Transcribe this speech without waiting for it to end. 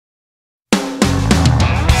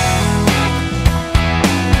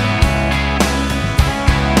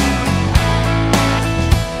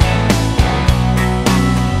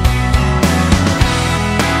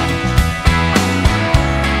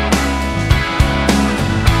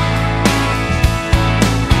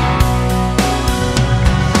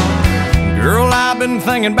been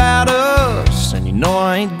thinking about us, and you know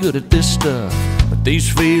I ain't good at this stuff, but these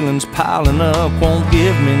feelings piling up won't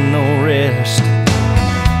give me no rest.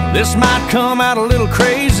 This might come out a little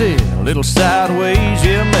crazy, a little sideways,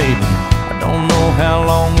 yeah maybe. I don't know how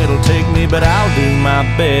long it'll take me, but I'll do my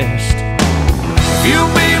best. If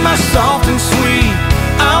you'll be my soft and sweet,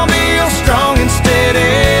 I'll be your strong and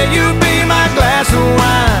steady. You be my glass of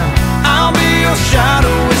wine, I'll be your shot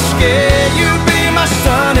of whiskey. You be my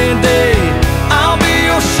sunny day, I'll be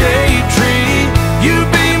your shade tree. You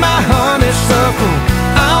be my honeysuckle,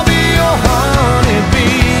 I'll be your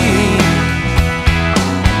honeybee.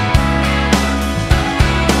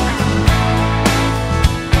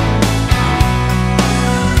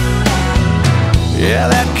 Yeah,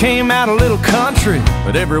 that came out a little country,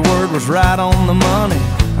 but every word was right on the money.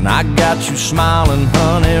 And I got you smiling,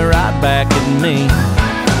 honey, right back at me.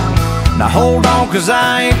 Now hold on, 'cause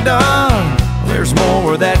I ain't done. There's more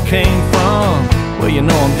where that came from. Well, you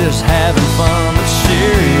know I'm just having fun, but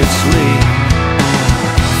seriously,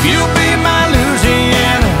 if you'll be my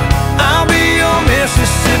Louisiana